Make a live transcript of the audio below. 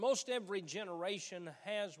Most every generation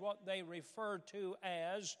has what they refer to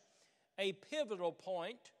as a pivotal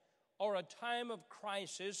point or a time of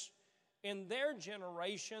crisis in their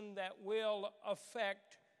generation that will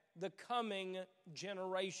affect the coming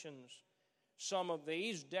generations. Some of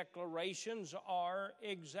these declarations are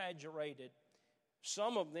exaggerated.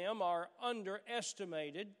 Some of them are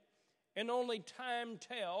underestimated, and only time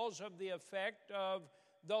tells of the effect of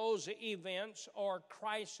those events or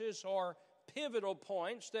crisis or pivotal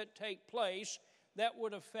points that take place that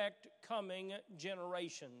would affect coming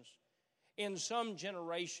generations. In some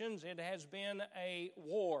generations, it has been a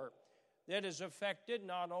war that has affected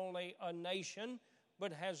not only a nation,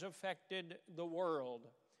 but has affected the world.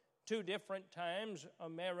 2 different times,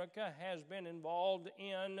 America has been involved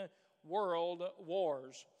in world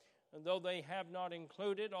wars. And though they have not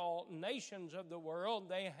included all nations of the world,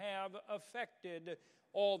 they have affected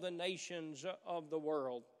all the nations of the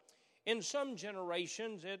world. In some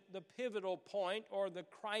generations, the pivotal point or the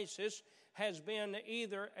crisis has been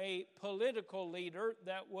either a political leader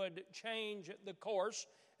that would change the course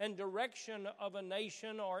and direction of a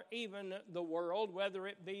nation or even the world, whether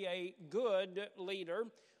it be a good leader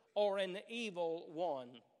or an evil one.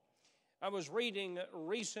 I was reading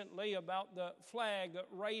recently about the flag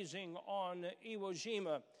raising on Iwo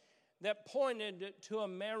Jima that pointed to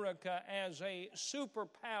America as a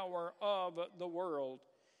superpower of the world.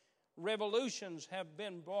 Revolutions have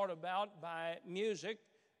been brought about by music,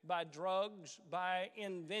 by drugs, by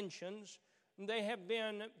inventions. They have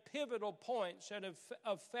been pivotal points that have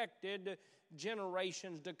affected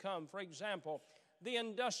generations to come. For example, the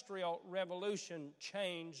Industrial Revolution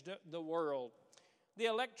changed the world. The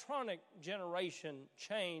electronic generation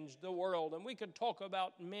changed the world, and we could talk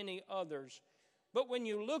about many others. But when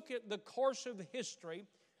you look at the course of history,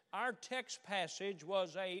 our text passage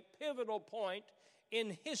was a pivotal point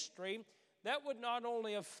in history that would not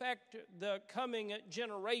only affect the coming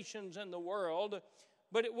generations in the world,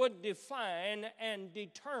 but it would define and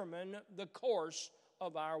determine the course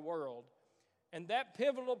of our world. And that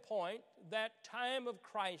pivotal point, that time of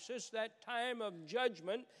crisis, that time of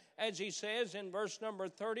judgment, as he says in verse number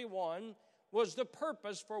 31, was the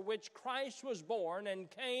purpose for which Christ was born and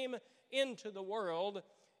came into the world.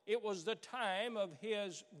 It was the time of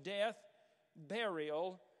his death,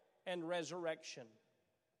 burial, and resurrection.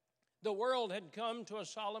 The world had come to a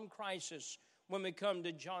solemn crisis when we come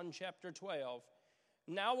to John chapter 12.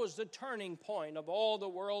 Now was the turning point of all the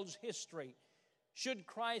world's history. Should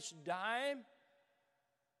Christ die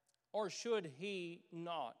or should he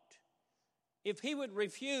not? If he would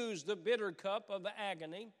refuse the bitter cup of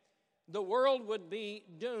agony, the world would be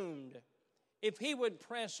doomed. If he would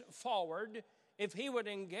press forward, if he would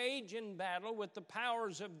engage in battle with the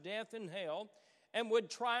powers of death and hell and would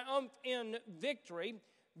triumph in victory,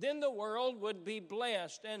 then the world would be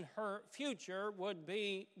blessed and her future would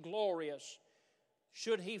be glorious.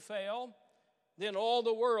 Should he fail, then all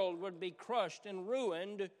the world would be crushed and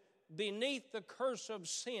ruined beneath the curse of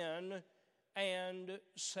sin and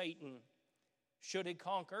Satan. Should he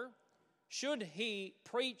conquer? Should he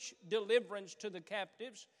preach deliverance to the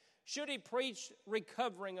captives? Should he preach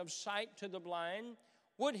recovering of sight to the blind?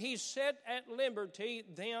 Would he set at liberty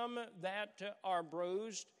them that are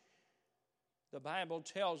bruised? The Bible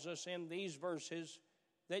tells us in these verses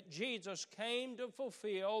that Jesus came to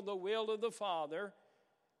fulfill the will of the Father,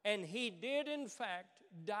 and he did in fact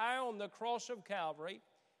die on the cross of Calvary.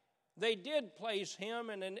 They did place him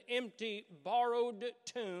in an empty, borrowed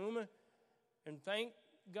tomb, and thank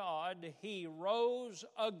God he rose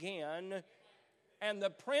again, and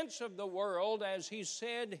the prince of the world, as he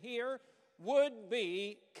said here, would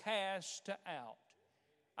be cast out.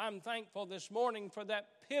 I'm thankful this morning for that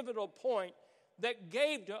pivotal point that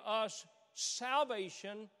gave to us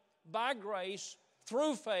salvation by grace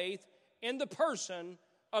through faith in the person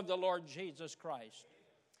of the Lord Jesus Christ.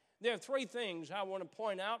 There are 3 things I want to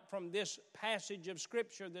point out from this passage of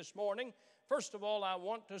Scripture this morning. First of all, I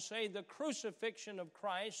want to say the crucifixion of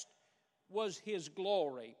Christ was his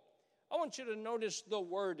glory. I want you to notice the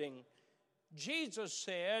wording. Jesus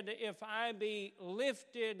said, "If I be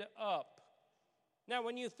lifted up." Now,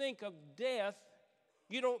 when you think of death,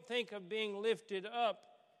 you don't think of being lifted up.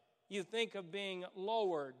 You think of being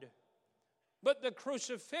lowered. But the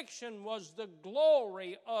crucifixion was the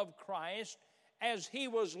glory of Christ as he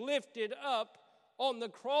was lifted up on the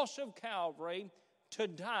cross of Calvary to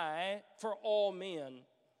die for all men.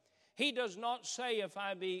 He does not say, "If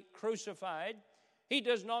I be crucified." He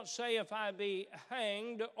does not say, "If I be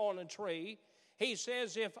hanged on a tree." He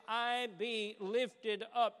says, "If I be lifted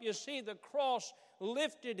up." You see, the cross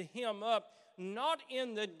lifted him up, not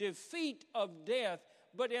in the defeat of death,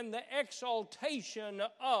 but in the exaltation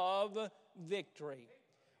of victory.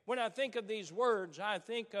 When I think of these words, I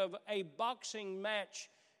think of a boxing match.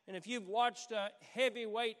 And if you've watched a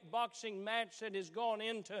heavyweight boxing match that has gone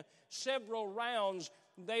into several rounds,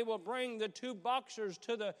 they will bring the two boxers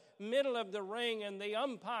to the middle of the ring, and the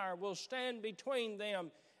umpire will stand between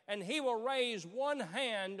them, and he will raise one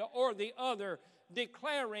hand or the other,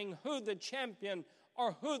 declaring who the champion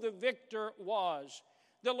or who the victor was.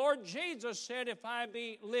 The Lord Jesus said, if I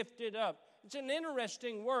be lifted up. It's an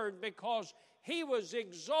interesting word because he was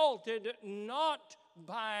exalted not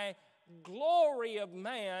by glory of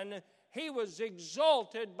man. He was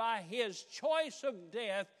exalted by his choice of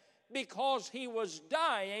death because he was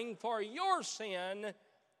dying for your sin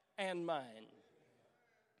and mine.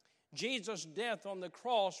 Jesus' death on the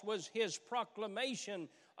cross was his proclamation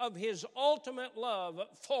of his ultimate love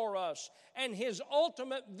for us and his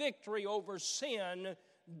ultimate victory over sin,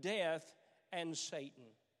 death, and Satan.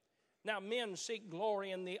 Now, men seek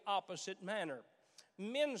glory in the opposite manner.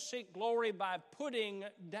 Men seek glory by putting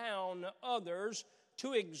down others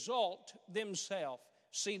to exalt themselves.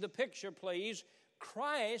 See the picture, please.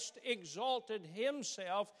 Christ exalted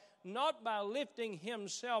himself not by lifting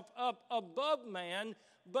himself up above man,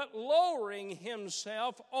 but lowering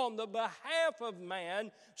himself on the behalf of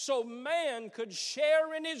man so man could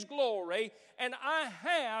share in his glory. And I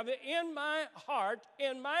have in my heart,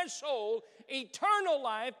 in my soul, eternal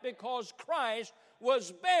life because Christ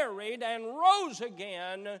was buried and rose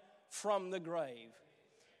again from the grave.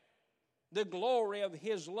 The glory of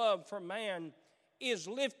his love for man is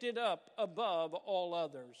lifted up above all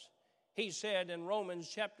others. He said in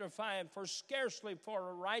Romans chapter 5, for scarcely for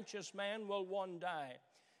a righteous man will one die.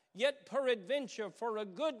 Yet peradventure for a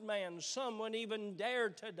good man some would even dare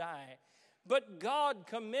to die. But God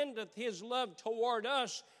commendeth his love toward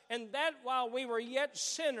us, and that while we were yet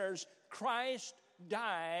sinners, Christ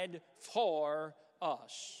died for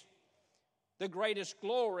us. The greatest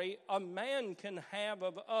glory a man can have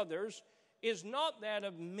of others is not that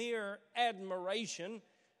of mere admiration.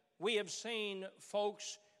 We have seen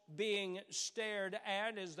folks being stared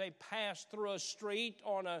at as they pass through a street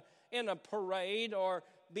in a parade, or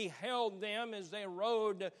beheld them as they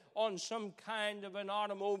rode on some kind of an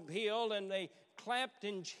automobile and they clapped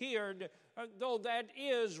and cheered. Though that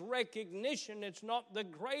is recognition, it's not the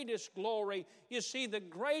greatest glory. You see, the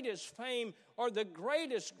greatest fame or the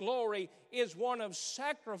greatest glory is one of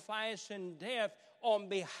sacrifice and death on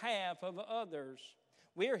behalf of others.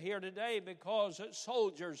 We're here today because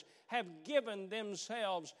soldiers have given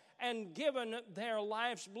themselves and given their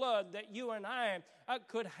life's blood that you and I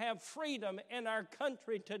could have freedom in our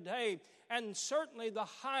country today. And certainly the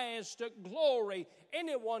highest glory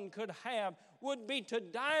anyone could have would be to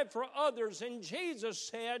die for others. And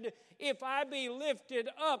Jesus said, if I be lifted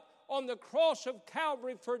up on the cross of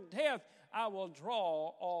Calvary for death, I will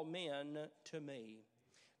draw all men to me.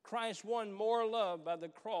 Christ won more love by the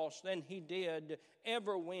cross than he did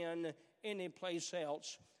ever win any place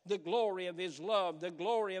else. The glory of his love, the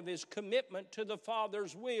glory of his commitment to the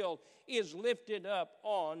Father's will is lifted up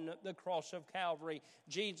on the cross of Calvary.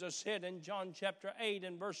 Jesus said in John chapter 8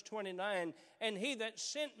 and verse 29, and he that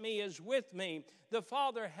sent me is with me. The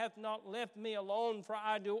Father hath not left me alone, for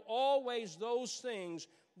I do always those things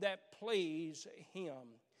that please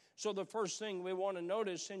him. So the first thing we want to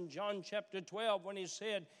notice in John chapter 12, when he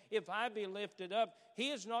said, if I be lifted up, he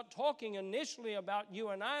is not talking initially about you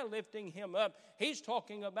and I lifting him up. He's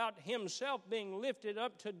talking about himself being lifted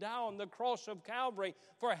up to die on the cross of Calvary.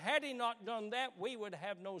 For had he not done that, we would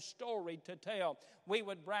have no story to tell. We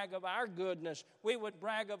would brag of our goodness. We would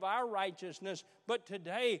brag of our righteousness. But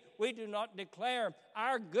today, we do not declare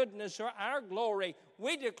our goodness or our glory.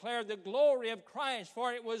 We declare the glory of Christ,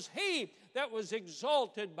 for it was he that was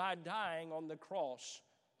exalted by dying on the cross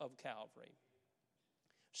of Calvary.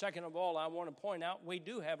 Second of all, I want to point out we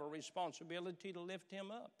do have a responsibility to lift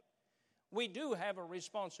him up. We do have a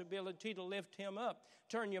responsibility to lift him up.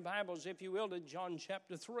 Turn your Bibles, if you will, to John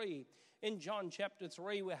chapter 3. In John chapter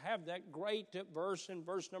 3, we have that great verse in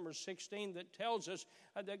verse number 16 that tells us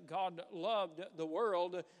that God loved the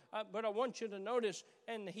world. But I want you to notice,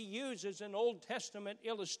 and he uses an Old Testament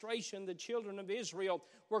illustration. The children of Israel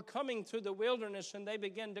were coming through the wilderness, and they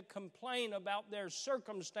began to complain about their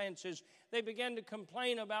circumstances. They began to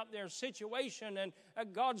complain about their situation, and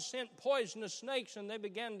God sent poisonous snakes, and they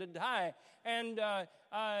began to die. And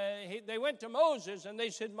they went to Moses, and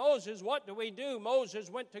they said, Moses, what do we do?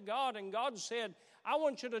 Moses went to God, and God said, I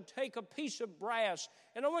want you to take a piece of brass,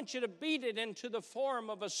 and I want you to beat it into the form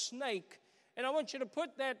of a snake. And I want you to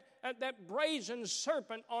put that brazen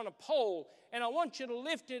serpent on a pole, and I want you to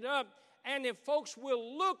lift it up, And if folks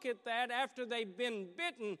will look at that after they've been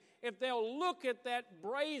bitten, if they'll look at that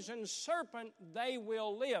brazen serpent, they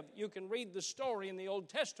will live. You can read the story in the Old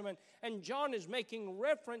Testament, and John is making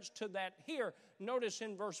reference to that here. Notice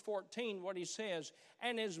in verse 14 what he says.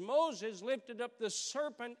 And as Moses lifted up the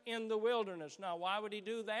serpent in the wilderness. Now, why would he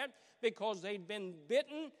do that? Because they'd been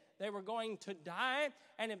bitten. They were going to die.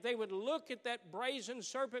 And if they would look at that brazen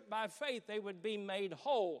serpent by faith, they would be made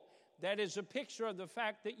whole. That is a picture of the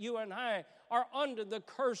fact that you and I are under the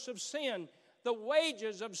curse of sin. The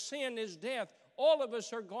wages of sin is death. All of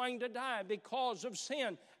us are going to die because of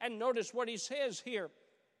sin. And notice what he says here.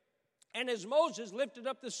 And as Moses lifted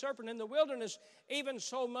up the serpent in the wilderness, even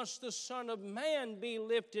so must the Son of Man be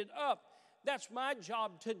lifted up. That's my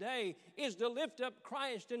job today, is to lift up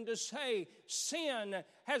Christ and to say sin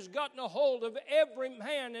has gotten a hold of every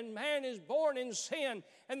man, and man is born in sin.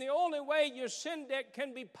 And the only way your sin debt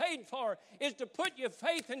can be paid for is to put your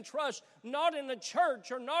faith and trust not in a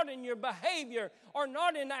church or not in your behavior or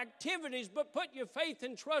not in activities, but put your faith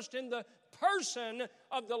and trust in the person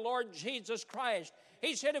of the Lord Jesus Christ.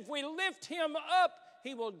 He said if we lift him up,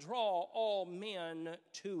 he will draw all men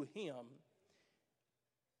to him.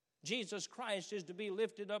 Jesus Christ is to be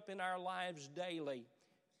lifted up in our lives daily.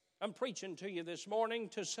 I'm preaching to you this morning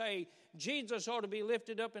to say Jesus ought to be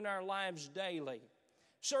lifted up in our lives daily.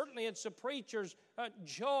 Certainly it's the preacher's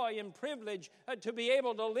joy and privilege to be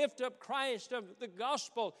able to lift up Christ of the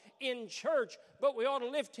gospel in church, but we ought to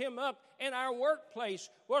lift him up in our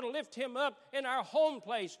workplace. We ought to lift him up in our home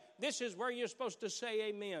place. This is where you're supposed to say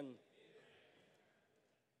amen.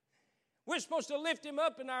 We're supposed to lift him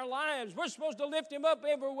up in our lives. We're supposed to lift him up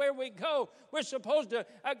everywhere we go. We're supposed to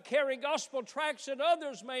carry gospel tracts that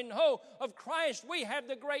others may know of Christ. We have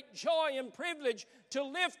the great joy and privilege to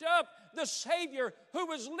lift up the Savior who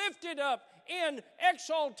was lifted up in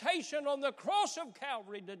exaltation on the cross of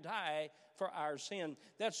Calvary to die for our sin.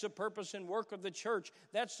 That's the purpose and work of the church.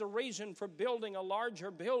 That's the reason for building a larger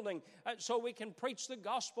building, so we can preach the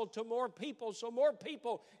gospel to more people, so more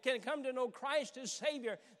people can come to know Christ as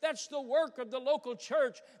Savior. That's the work of the local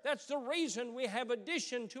church. That's the reason we have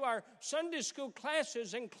addition to our Sunday school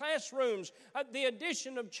classes and classrooms, the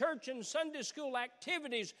addition of church and Sunday school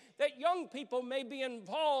activities, that young people may be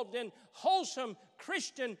involved in wholesome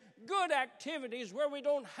Christian good activities where we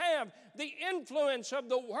don't have the influence of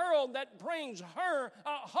the world that brings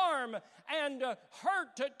harm and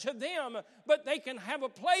hurt to them, but they can have a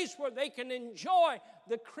place where they can enjoy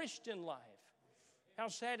the Christian life. How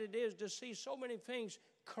sad it is to see so many things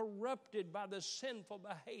corrupted by the sinful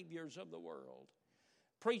behaviors of the world.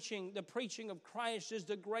 The preaching of Christ is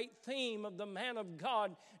the great theme of the man of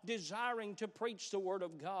God desiring to preach the Word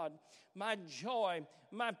of God. My joy,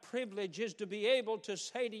 my privilege is to be able to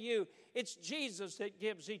say to you, it's Jesus that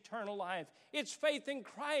gives eternal life. It's faith in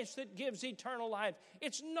Christ that gives eternal life.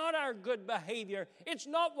 It's not our good behavior. It's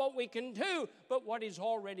not what we can do, but what He's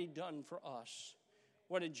already done for us.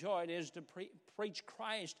 What a joy it is to preach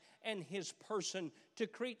Christ and His person, to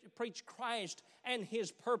preach Christ and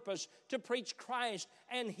His purpose, to preach Christ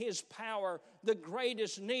and His power. The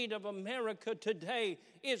greatest need of America today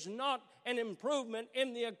is not an improvement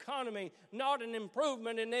in the economy, not an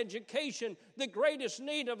improvement in education. The greatest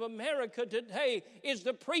need of America today is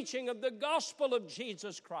the preaching of the gospel of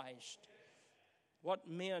Jesus Christ. What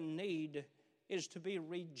men need is to be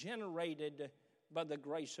regenerated by the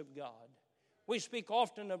grace of God. We speak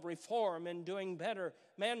often of reform and doing better.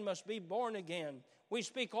 Man must be born again. We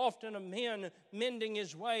speak often of men mending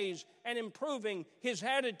his ways and improving his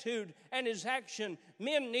attitude and his action.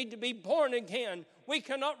 Men need to be born again. We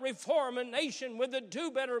cannot reform a nation with a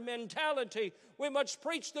do-better mentality. We must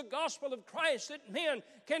preach the gospel of Christ that men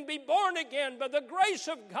can be born again by the grace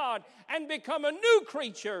of God and become a new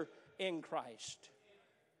creature in Christ.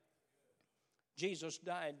 Jesus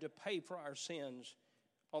died to pay for our sins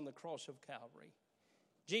on the cross of Calvary.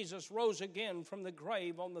 Jesus rose again from the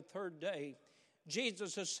grave on the third day.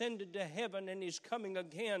 Jesus ascended to heaven and He's coming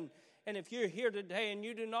again. And if you're here today and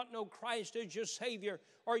you do not know Christ as your Savior,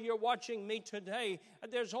 or you're watching me today,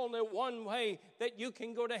 there's only one way that you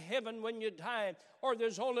can go to heaven when you die, or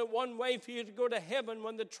there's only one way for you to go to heaven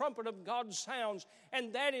when the trumpet of God sounds,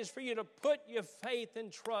 and that is for you to put your faith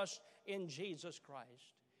and trust in Jesus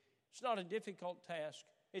Christ. It's not a difficult task.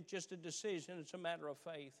 It's just a decision. It's a matter of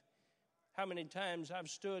faith. How many times I've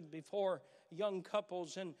stood before young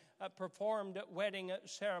couples and performed wedding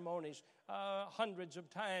ceremonies, hundreds of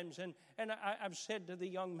times. And I've said to the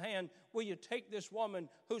young man, will you take this woman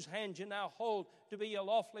whose hand you now hold to be your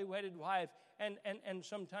lawfully wedded wife? And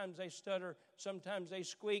sometimes they stutter, sometimes they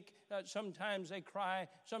squeak, sometimes they cry,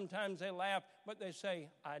 sometimes they laugh, but they say,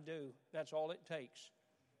 I do. That's all it takes.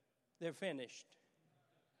 they're finished.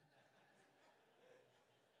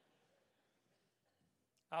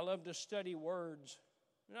 I love to study words.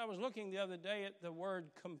 And I was looking the other day at the word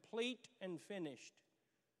complete and finished.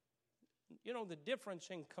 You know, the difference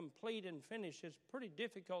in complete and finished is pretty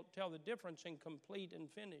difficult to tell the difference in complete and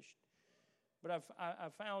finished. But I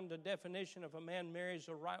found a definition: if a man marries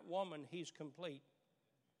the right woman, he's complete.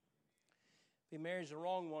 If he marries the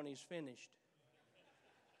wrong one, he's finished.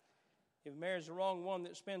 If he marries the wrong one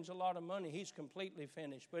that spends a lot of money, he's completely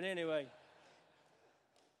finished. But anyway,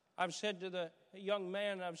 I've said to the young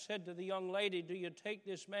man, I've said to the young lady, do you take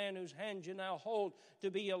this man whose hand you now hold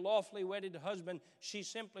to be a lawfully wedded husband? She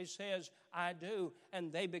simply says, I do,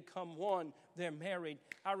 and they become one. They're married.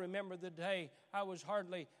 I remember the day I was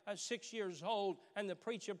hardly 6 years old, and the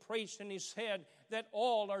preacher preached, and he said that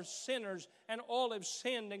all are sinners, and all have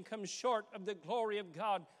sinned and come short of the glory of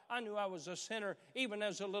God. I knew I was a sinner even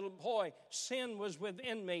as a little boy. Sin was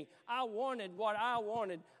within me. I wanted what I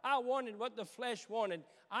wanted. I wanted what the flesh wanted.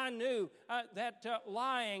 I knew that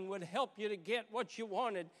lying would help you to get what you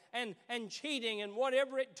wanted, and cheating and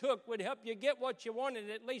whatever it took would help you get what you wanted.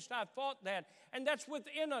 At least I thought that. And that's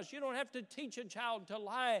within us. You don't have to teach a child to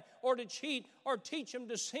lie or to cheat or teach him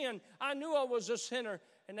to sin. I knew I was a sinner.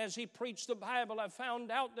 And as he preached the Bible, I found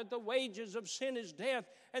out that the wages of sin is death,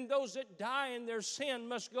 and those that die in their sin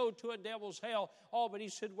must go to a devil's hell. Oh, but he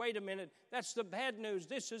said, wait a minute, that's the bad news.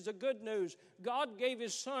 This is the good news. God gave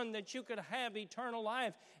his Son that you could have eternal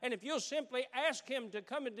life. And if you'll simply ask him to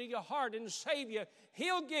come into your heart and save you,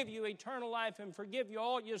 he'll give you eternal life and forgive you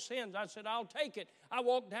all your sins. I said, I'll take it. I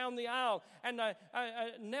walked down the aisle, and I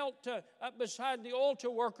knelt beside the altar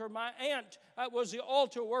worker. My aunt was the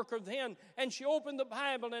altar worker then, and she opened the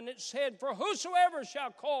Bible, and it said, for whosoever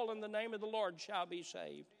shall call in the name of the Lord shall be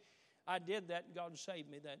saved. I did that, and God saved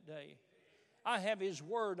me that day. I have his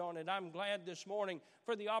word on it. I'm glad this morning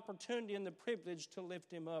for the opportunity and the privilege to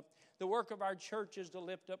lift him up. The work of our church is to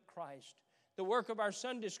lift up Christ. The work of our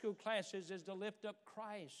Sunday school classes is to lift up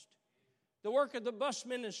Christ. The work of the bus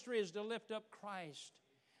ministry is to lift up Christ.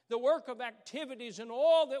 The work of activities and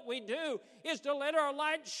all that we do is to let our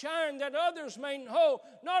light shine that others may know,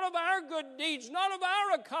 not of our good deeds, not of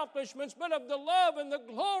our accomplishments, but of the love and the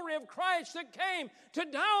glory of Christ that came to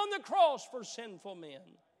die on the cross for sinful men.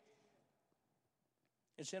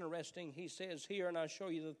 It's interesting. He says here, and I'll show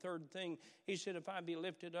you the third thing. He said, if I be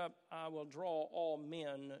lifted up, I will draw all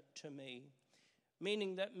men to me.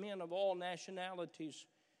 Meaning that men of all nationalities,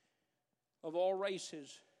 of all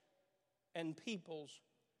races and peoples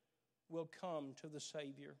will come to the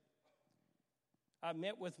Savior. I've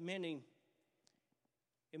met with many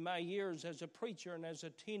in my years as a preacher and as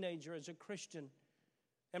a teenager, as a Christian,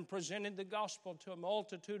 and presented the gospel to a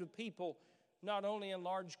multitude of people, not only in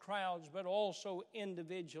large crowds, but also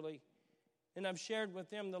individually. And I've shared with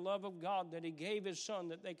them the love of God, that he gave his Son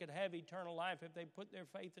that they could have eternal life if they put their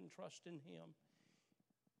faith and trust in him.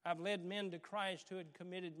 I've led men to Christ who had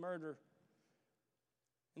committed murder,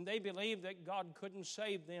 and they believed that God couldn't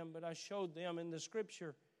save them, but I showed them in the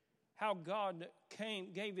Scripture how God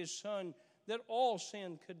gave his Son that all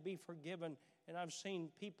sin could be forgiven. And I've seen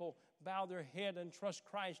people bow their head and trust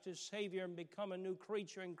Christ as Savior and become a new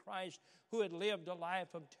creature in Christ who had lived a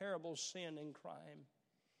life of terrible sin and crime.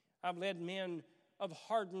 I've led men of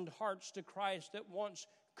hardened hearts to Christ that once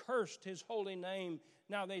cursed his holy name.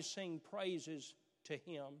 Now they sing praises to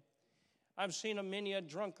him. I've seen many a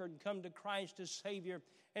drunkard come to Christ as Savior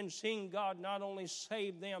and seen God not only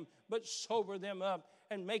save them, but sober them up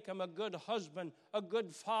and make them a good husband, a good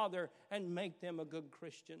father, and make them a good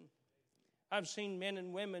Christian. I've seen men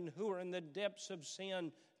and women who are in the depths of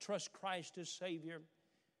sin trust Christ as Savior.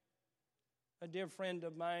 A dear friend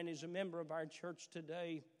of mine is a member of our church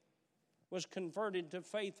today, was converted to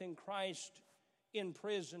faith in Christ in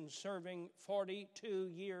prison, serving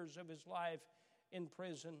 42 years of his life in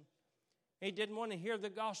prison. He didn't want to hear the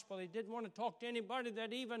gospel. He didn't want to talk to anybody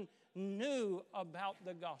that even knew about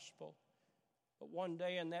the gospel. But one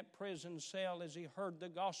day in that prison cell, as he heard the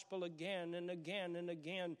gospel again and again and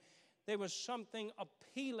again, there was something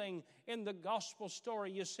appealing in the gospel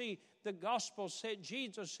story. You see, the gospel said,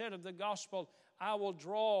 Jesus said of the gospel, I will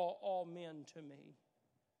draw all men to me.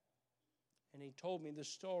 And he told me the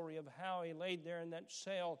story of how he laid there in that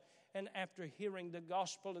cell, and after hearing the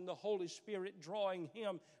gospel and the Holy Spirit drawing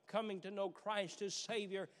him, coming to know Christ as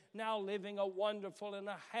Savior, now living a wonderful and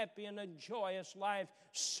a happy and a joyous life,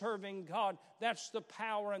 serving God. That's the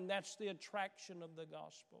power and that's the attraction of the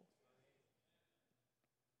gospel.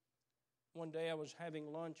 One day I was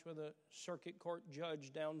having lunch with a circuit court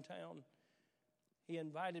judge downtown. He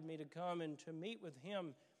invited me to come and to meet with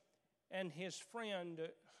him. and his friend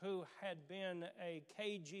who had been a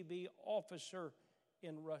KGB officer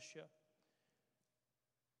in Russia.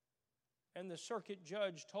 And the circuit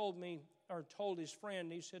judge told his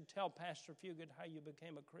friend, he said, "Tell Pastor Fugit how you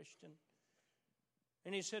became a Christian."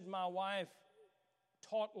 And he said, "My wife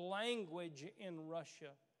taught language in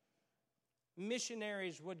Russia.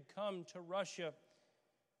 Missionaries would come to Russia,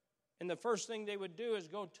 and the first thing they would do is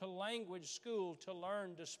go to language school to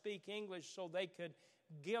learn to speak English so they could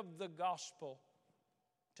give the gospel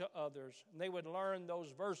to others. And they would learn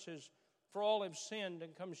those verses, for all have sinned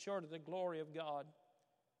and come short of the glory of God.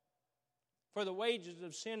 For the wages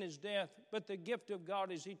of sin is death, but the gift of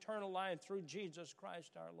God is eternal life through Jesus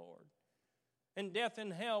Christ our Lord. And death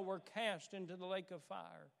and hell were cast into the lake of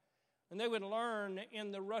fire." And they would learn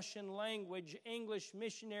in the Russian language. English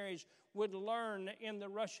missionaries would learn in the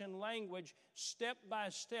Russian language, step by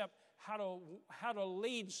step, how to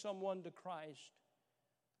lead someone to Christ.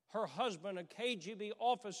 Her husband, a KGB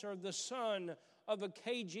officer, the son of a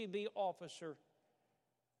KGB officer.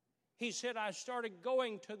 He said, "I started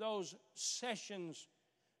going to those sessions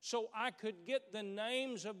so I could get the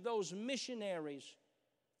names of those missionaries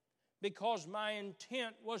because my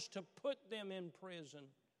intent was to put them in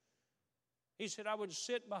prison." He said, "I would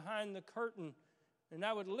sit behind the curtain and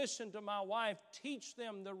I would listen to my wife teach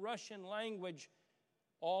them the Russian language.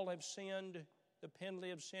 All have sinned. The penalty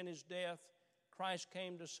of sin is death. Christ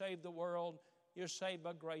came to save the world. You're saved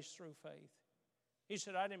by grace through faith." He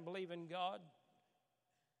said, "I didn't believe in God.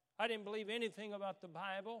 I didn't believe anything about the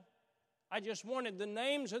Bible. I just wanted the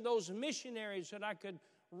names of those missionaries that I could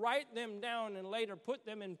write them down and later put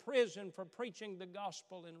them in prison for preaching the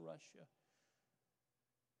gospel in Russia."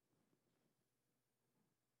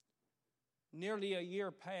 Nearly a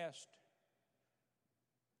year passed.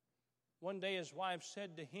 One day his wife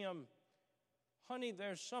said to him, "Honey,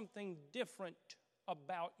 there's something different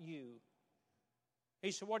about you."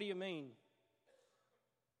 He said, "What do you mean?"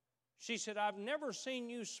 She said, "I've never seen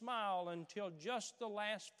you smile until just the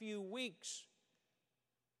last few weeks.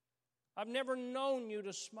 I've never known you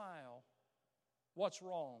to smile. What's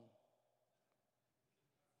wrong?"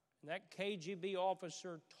 And that KGB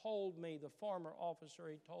officer told me, the former officer,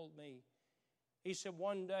 he told me, he said,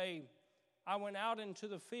 "One day I went out into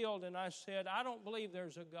the field and I said, I don't believe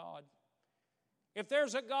there's a God. If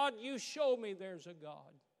there's a God, you show me there's a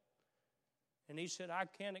God." And he said, "I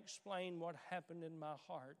can't explain what happened in my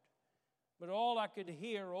heart. But all I could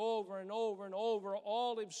hear over and over and over,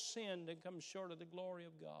 all have sinned and come short of the glory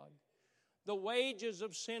of God. The wages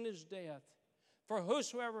of sin is death. For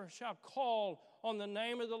whosoever shall call on the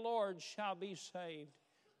name of the Lord shall be saved."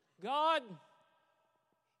 God,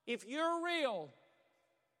 if you're real,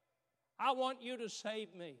 I want you to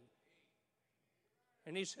save me.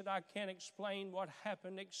 And he said, "I can't explain what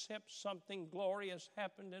happened except something glorious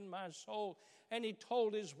happened in my soul." And he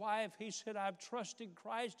told his wife, he said, "I've trusted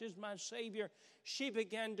Christ as my Savior." She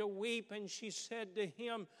began to weep and she said to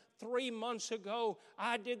him, 3 months ago,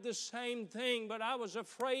 I did the same thing, but I was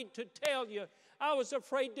afraid to tell you. I was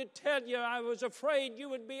afraid to tell you. I was afraid you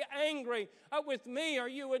would be angry with me or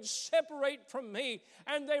you would separate from me."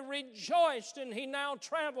 And they rejoiced, and he now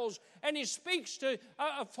travels and he speaks to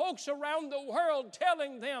folks around the world,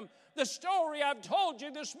 telling them the story I've told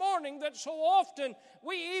you this morning that so often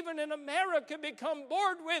we even in America become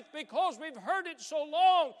bored with because we've heard it so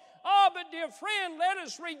long. Oh, but dear friend, let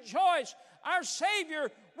us rejoice. Our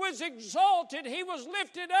Savior was exalted. He was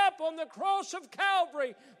lifted up on the cross of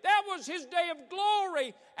Calvary. That was his day of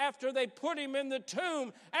glory. After they put him in the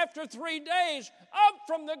tomb, after 3 days, up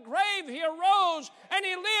from the grave he arose, and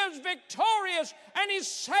he lives victorious, and he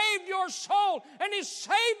saved your soul, and he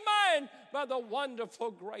saved mine by the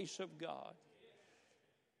wonderful grace of God.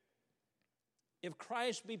 If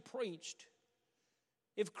Christ be preached,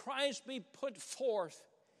 if Christ be put forth,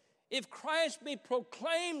 if Christ be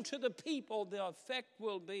proclaimed to the people, the effect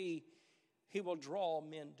will be he will draw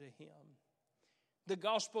men to him. The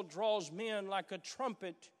gospel draws men like a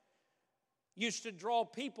trumpet used to draw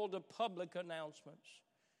people to public announcements.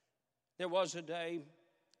 There was a day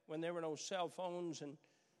when there were no cell phones and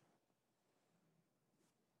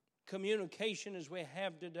communication as we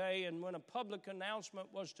have today, and when a public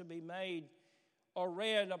announcement was to be made or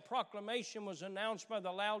read, a proclamation was announced by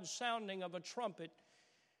the loud sounding of a trumpet.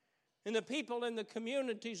 And the people in the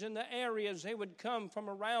communities, in the areas, they would come from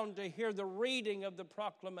around to hear the reading of the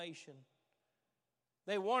proclamation.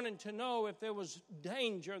 They wanted to know if there was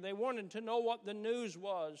danger. They wanted to know what the news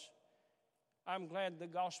was. I'm glad the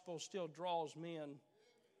gospel still draws men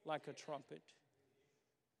like a trumpet.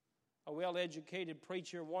 A well-educated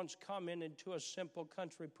preacher once commented to a simple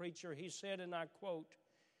country preacher. He said, and I quote,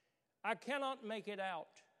 "I cannot make it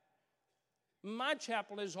out My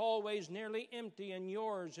chapel is always nearly empty, and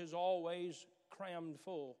yours is always crammed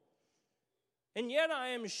full. And yet I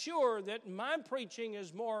am sure that my preaching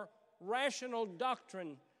is more rational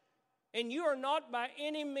doctrine, and you are not by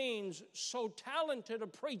any means so talented a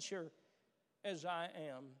preacher as I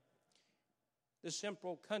am. The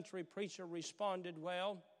simple country preacher responded,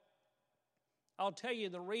 well, I'll tell you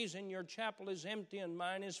the reason your chapel is empty and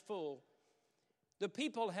mine is full. The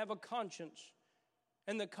people have a conscience,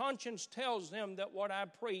 and the conscience tells them that what I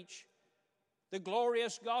preach, the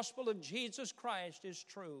glorious gospel of Jesus Christ, is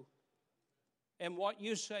true, and what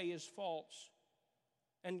you say is false.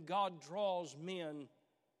 And God draws men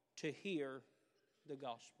to hear the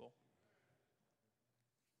gospel.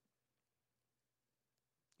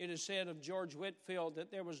 It is said of George Whitefield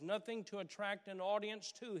that there was nothing to attract an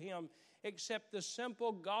audience to him except the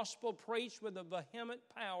simple gospel preached with a vehement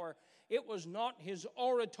power. It was not his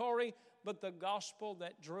oratory, but the gospel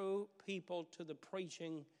that drew people to the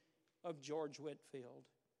preaching of George Whitefield.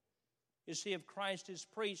 You see, if Christ is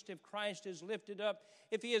preached, if Christ is lifted up,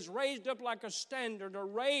 if he is raised up like a standard or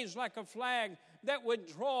raised like a flag that would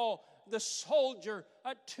draw the soldier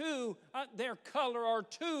to their color or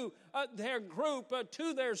to their group,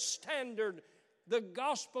 to their standard, the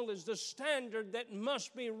gospel is the standard that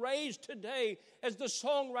must be raised today. As the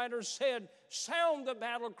songwriter said, sound the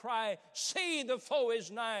battle cry, see the foe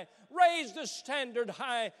is nigh, raise the standard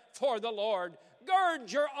high for the Lord.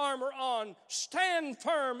 Gird your armor on, stand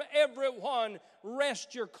firm everyone,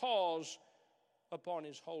 rest your cause upon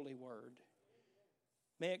his holy word.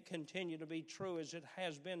 May it continue to be true as it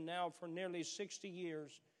has been now for nearly 60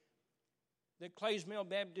 years, that Clays Mill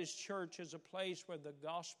Baptist Church is a place where the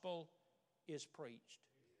gospel is preached.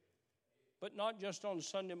 But not just on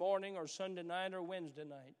Sunday morning or Sunday night or Wednesday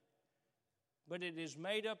night, but it is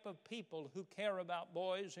made up of people who care about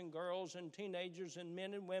boys and girls and teenagers and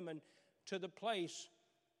men and women, to the place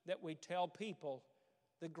that we tell people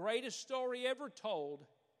the greatest story ever told,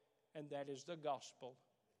 and that is the gospel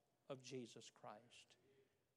of Jesus Christ.